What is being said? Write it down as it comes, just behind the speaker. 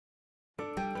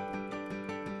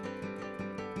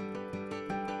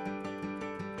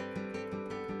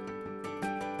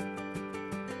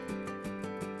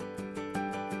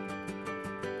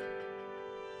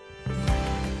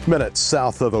Minutes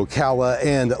south of Ocala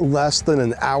and less than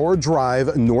an hour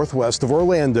drive northwest of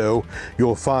Orlando,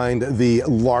 you'll find the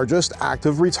largest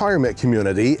active retirement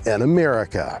community in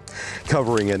America.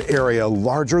 Covering an area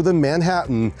larger than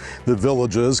Manhattan, the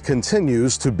Villages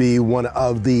continues to be one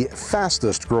of the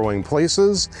fastest growing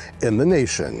places in the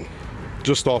nation.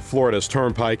 Just off Florida's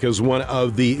Turnpike is one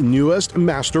of the newest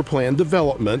master plan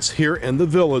developments here in the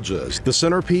Villages. The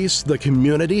centerpiece, the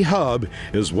community hub,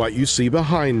 is what you see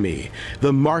behind me,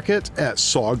 the market at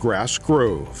Sawgrass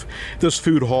Grove. This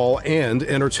food hall and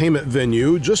entertainment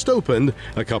venue just opened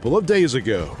a couple of days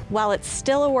ago. While it's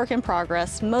still a work in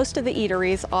progress, most of the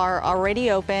eateries are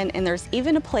already open, and there's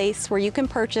even a place where you can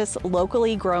purchase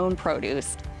locally grown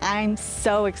produce. I'm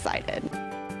so excited.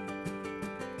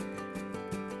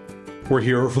 We're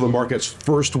here for the market's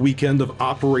first weekend of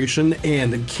operation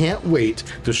and can't wait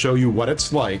to show you what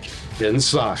it's like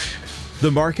inside.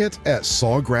 The market at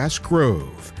Sawgrass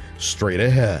Grove, straight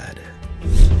ahead.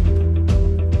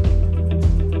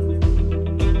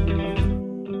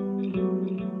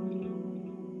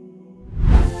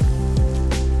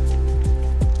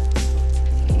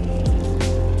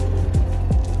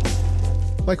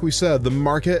 Like we said, the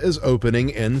market is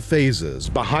opening in phases.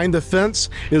 Behind the fence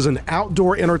is an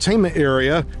outdoor entertainment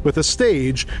area with a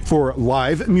stage for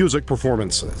live music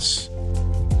performances.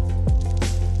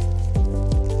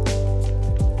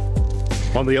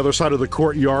 On the other side of the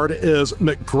courtyard is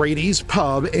McGrady's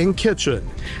Pub and Kitchen.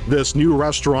 This new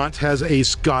restaurant has a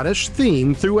Scottish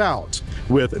theme throughout,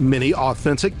 with many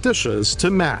authentic dishes to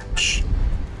match.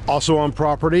 Also on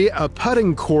property, a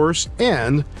putting course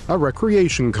and a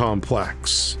recreation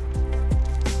complex.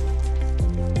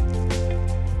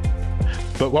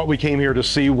 But what we came here to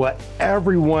see, what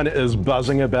everyone is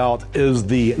buzzing about, is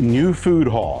the new food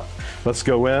hall. Let's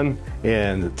go in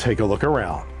and take a look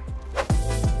around.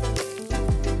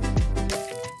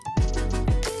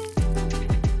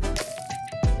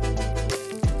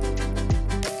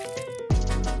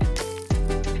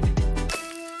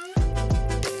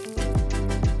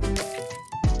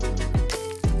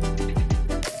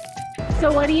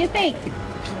 So what do you think?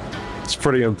 It's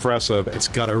pretty impressive. It's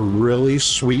got a really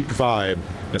sweet vibe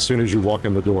as soon as you walk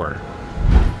in the door.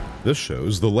 This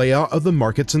shows the layout of the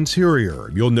market's interior.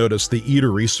 You'll notice the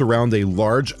eatery surround a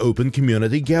large open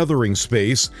community gathering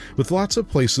space with lots of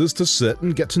places to sit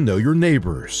and get to know your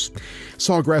neighbors.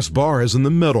 Sawgrass Bar is in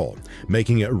the middle,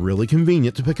 making it really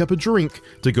convenient to pick up a drink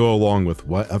to go along with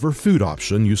whatever food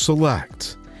option you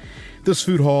select. This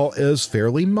food hall is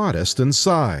fairly modest in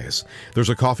size. There's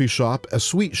a coffee shop, a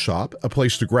sweet shop, a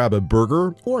place to grab a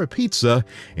burger or a pizza,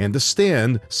 and a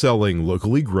stand selling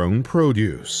locally grown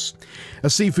produce. A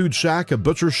seafood shack, a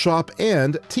butcher shop,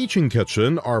 and teaching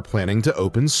kitchen are planning to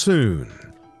open soon.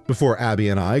 Before Abby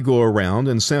and I go around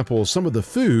and sample some of the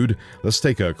food, let's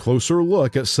take a closer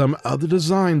look at some of the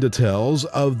design details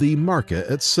of the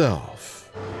market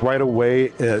itself. Right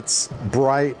away, it's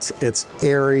bright, it's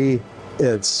airy,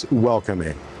 it's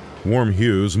welcoming. Warm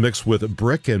hues mixed with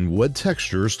brick and wood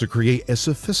textures to create a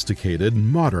sophisticated,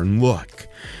 modern look.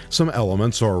 Some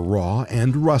elements are raw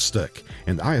and rustic,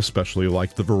 and I especially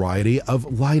like the variety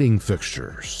of lighting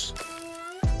fixtures.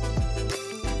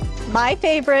 My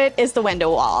favorite is the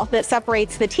window wall that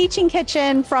separates the teaching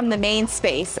kitchen from the main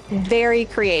space. Very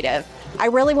creative. I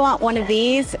really want one of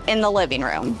these in the living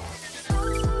room.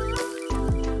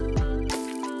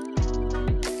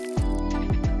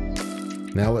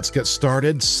 Now let's get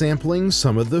started sampling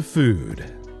some of the food.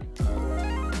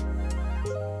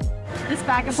 This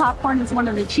bag of popcorn is one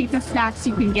of the cheapest snacks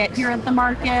you can get here at the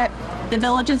market. The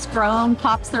Villages Grown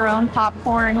pops their own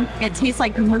popcorn. It tastes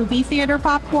like movie theater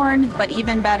popcorn, but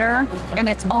even better, and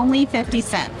it's only 50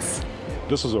 cents.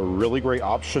 This is a really great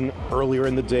option earlier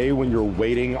in the day when you're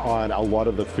waiting on a lot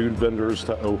of the food vendors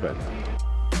to open.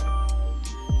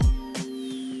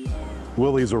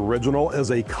 Willy's Original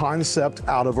is a concept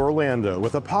out of Orlando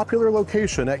with a popular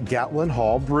location at Gatlin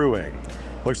Hall Brewing.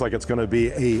 Looks like it's going to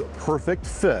be a perfect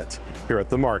fit here at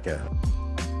the market.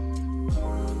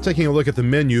 Taking a look at the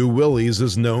menu, Willy's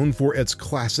is known for its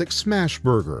classic smash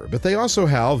burger, but they also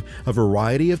have a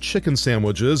variety of chicken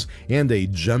sandwiches and a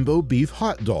jumbo beef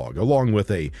hot dog, along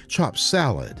with a chopped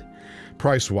salad.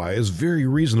 Price-wise, very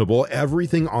reasonable,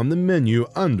 everything on the menu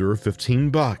under 15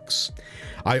 bucks.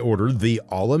 I ordered the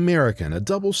All-American, a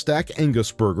double-stack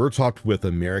Angus burger topped with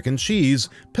American cheese,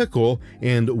 pickle,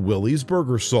 and Willy's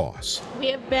burger sauce.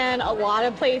 We have been a lot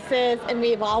of places, and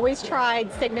we've always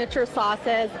tried signature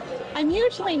sauces. I'm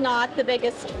usually not the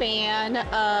biggest fan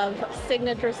of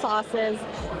signature sauces,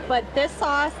 but this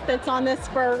sauce that's on this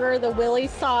burger, the Willy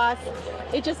sauce,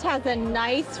 It just has a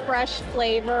nice fresh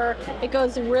flavor. It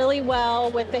goes really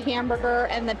well with the hamburger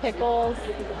and the pickles.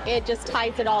 It just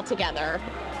ties it all together.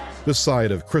 The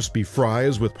side of crispy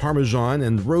fries with Parmesan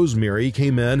and rosemary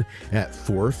came in at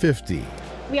 $4.50.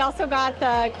 We also got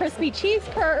the crispy cheese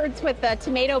curds with the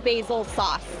tomato basil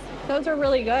sauce. Those are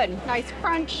really good. Nice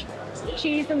crunch,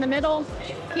 cheese in the middle.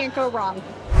 Can't go wrong.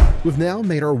 We've now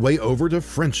made our way over to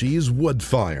Frenchy's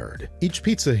Wood-Fired. Each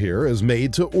pizza here is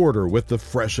made to order with the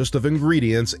freshest of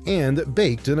ingredients and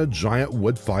baked in a giant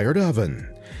wood-fired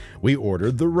oven. We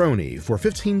ordered the Roni for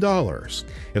 $15.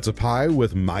 It's a pie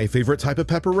with my favorite type of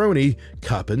pepperoni,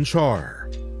 cup and char.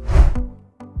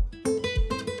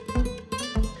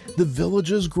 The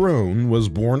Village's Grown was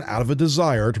born out of a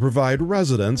desire to provide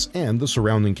residents and the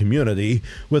surrounding community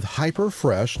with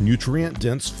hyper-fresh,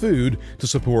 nutrient-dense food to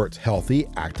support healthy,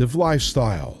 active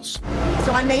lifestyles.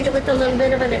 So I made it with a little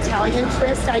bit of an Italian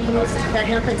twist. I used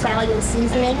enough Italian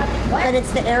seasoning, but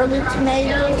it's the heirloom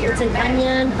tomato, it's an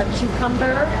onion, a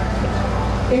cucumber.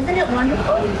 Isn't it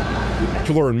wonderful?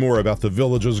 To learn more about the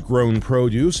Village's Grown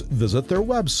produce, visit their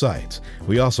website.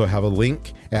 We also have a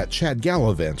link at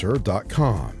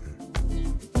ChadGallivanter.com.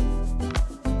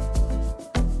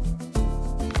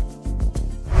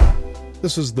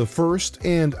 This is the first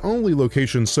and only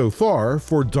location so far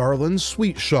for Darlin's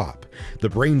Sweet Shop, the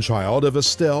brainchild of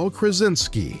Estelle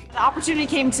Krasinski. The opportunity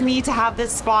came to me to have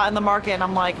this spot in the market, and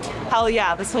I'm like, hell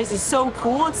yeah, this place is so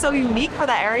cool. It's so unique for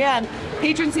that area, and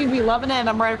patrons seem to be loving it, and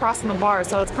I'm right across from the bar,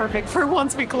 so it's perfect for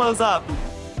once we close up.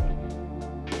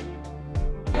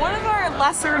 One of our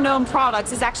lesser known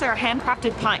products is actually our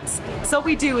handcrafted pints. So what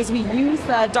we do is we use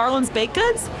the Darlin's baked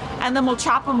goods, and then we'll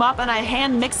chop them up and I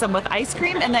hand mix them with ice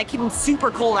cream, and that keep them super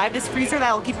cold. I have this freezer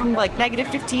that'll keep them like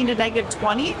 -15 to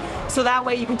 -20. So that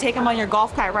way you can take them on your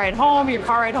golf cart ride home, your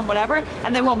car ride home, whatever,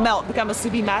 and they won't melt, become a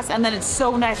soupy mess. And then it's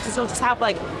so nice because you'll just have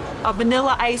like a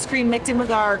vanilla ice cream mixed in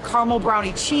with our caramel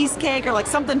brownie cheesecake, or like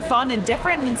something fun and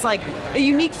different. And it's like a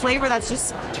unique flavor that's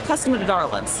just custom to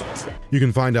Darlin's. You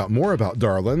can find out more about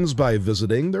Darlin's by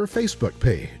visiting their Facebook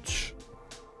page.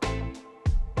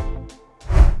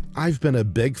 I've been a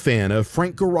big fan of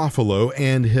Frank Garofalo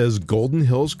and his Golden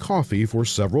Hills coffee for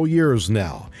several years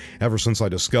now, ever since I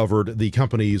discovered the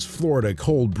company's Florida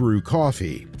cold brew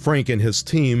coffee. Frank and his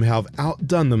team have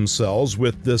outdone themselves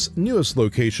with this newest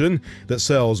location that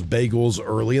sells bagels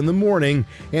early in the morning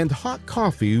and hot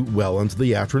coffee well into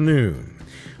the afternoon.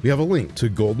 We have a link to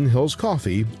Golden Hills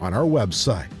Coffee on our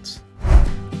website.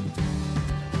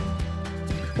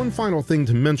 One final thing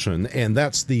to mention, and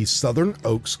that's the Southern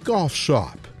Oaks Golf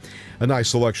Shop. A nice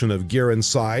selection of gear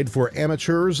inside for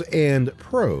amateurs and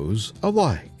pros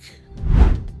alike.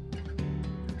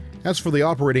 As for the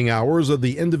operating hours of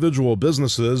the individual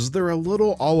businesses, they're a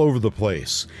little all over the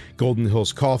place. Golden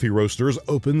Hills Coffee Roasters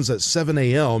opens at 7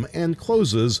 a.m. and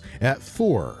closes at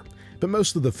 4. But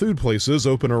most of the food places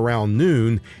open around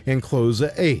noon and close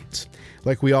at 8.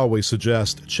 Like we always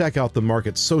suggest, check out the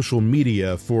market's social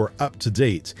media for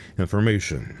up-to-date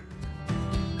information.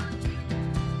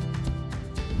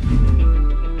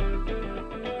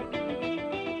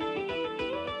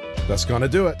 That's gonna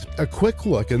do it. A quick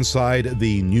look inside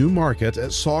the new market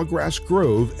at Sawgrass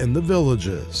Grove in the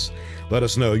Villages. Let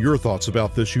us know your thoughts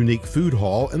about this unique food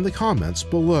hall in the comments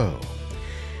below.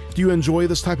 Do you enjoy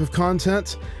this type of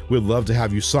content? We'd love to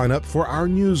have you sign up for our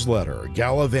newsletter,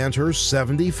 Gallivanter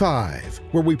 75,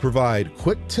 where we provide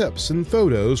quick tips and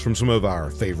photos from some of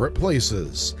our favorite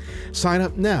places. Sign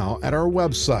up now at our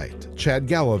website,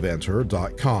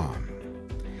 ChadGallivanter.com.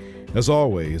 As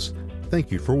always,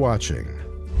 thank you for watching.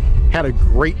 Had a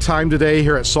great time today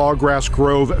here at Sawgrass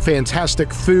Grove.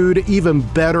 Fantastic food, even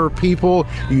better people.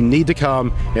 You need to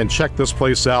come and check this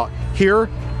place out here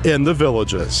in the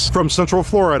Villages. From Central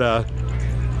Florida,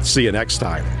 see you next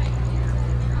time.